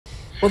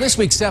Well, this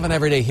week, 7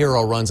 Everyday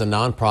Hero runs a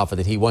nonprofit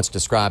that he once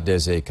described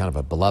as a kind of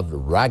a beloved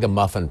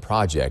ragamuffin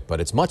project, but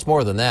it's much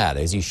more than that.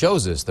 As he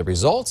shows us, the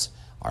results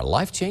are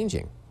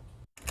life-changing.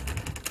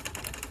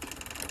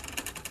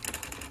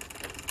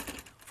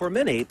 For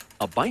many,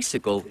 a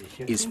bicycle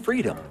is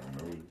freedom.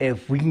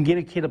 If we can get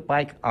a kid a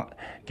bike,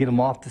 get him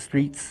off the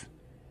streets,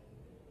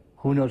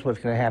 who knows what's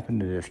going to happen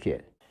to this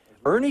kid.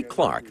 Ernie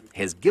Clark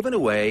has given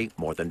away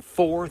more than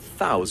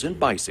 4,000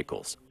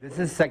 bicycles. This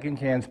is Second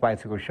Chance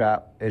Bicycle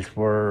Shop. It's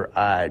for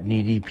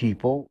needy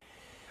people.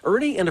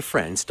 Ernie and a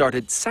friend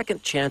started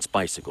Second Chance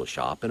Bicycle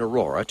Shop in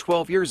Aurora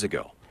 12 years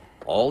ago.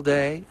 All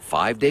day,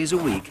 5 days a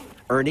week,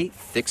 Ernie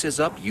fixes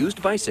up used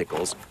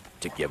bicycles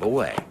to give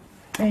away.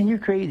 Man, you're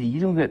crazy. You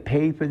don't get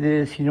paid for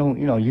this. You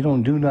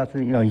don't do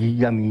nothing.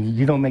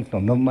 You don't make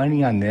no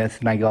money on this.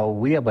 And I go,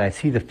 well, yeah, but I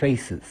see the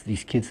faces,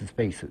 these kids'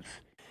 faces.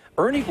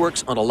 Ernie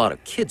works on a lot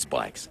of kids'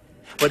 bikes,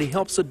 but he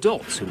helps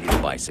adults who need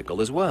a bicycle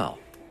as well.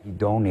 He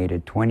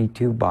donated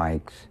 22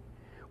 bikes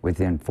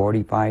within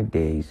 45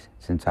 days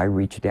since I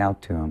reached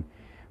out to him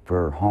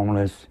for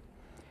homeless,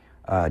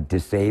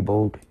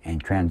 disabled,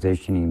 and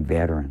transitioning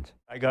veterans.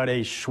 I got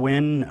a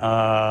Schwinn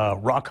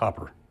rock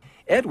hopper.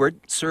 Edward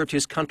served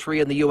his country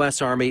in the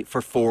U.S. Army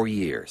for 4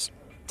 years.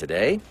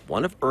 Today,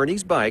 one of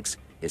Ernie's bikes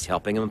is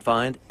helping him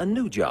find a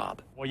new job.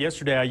 Well,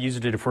 yesterday I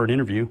used it for an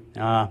interview.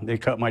 They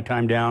cut my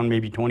time down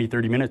maybe 20,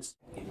 30 minutes.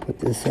 Put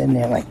this in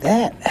there like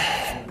that.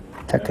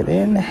 Tuck it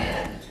in.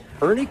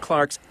 Ernie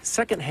Clark's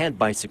second-hand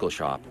bicycle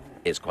shop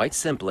is quite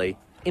simply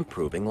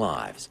improving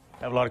lives.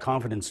 I have a lot of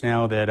confidence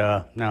now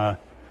that,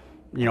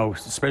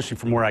 especially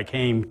from where I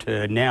came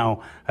to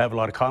now, I have a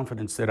lot of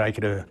confidence that I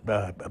could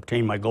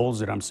obtain my goals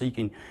that I'm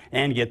seeking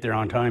and get there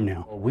on time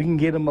now. We can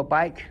get him a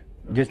bike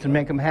just to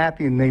make him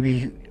happy, and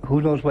maybe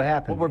who knows what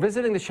happens. Well, we're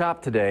visiting the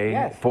shop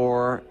today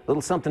for a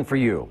little something for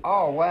you.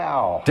 Oh,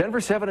 wow. Denver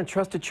 7 and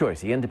Trusted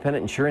Choice, the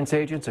independent insurance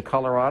agents of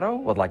Colorado,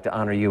 would like to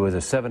honor you as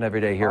a 7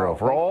 Everyday Hero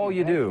for all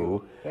you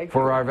do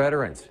for our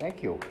veterans.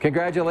 Thank you.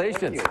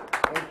 Congratulations. Thank you.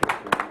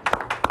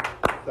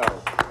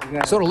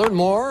 So to learn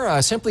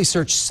more, simply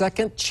search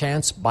Second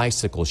Chance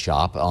Bicycle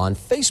Shop on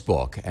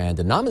Facebook. And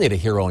to nominate a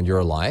hero in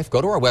your life, go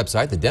to our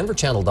website,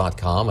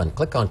 thedenverchannel.com, and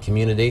click on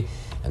Community.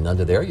 And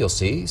under there, you'll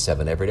see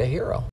 7 Everyday Hero.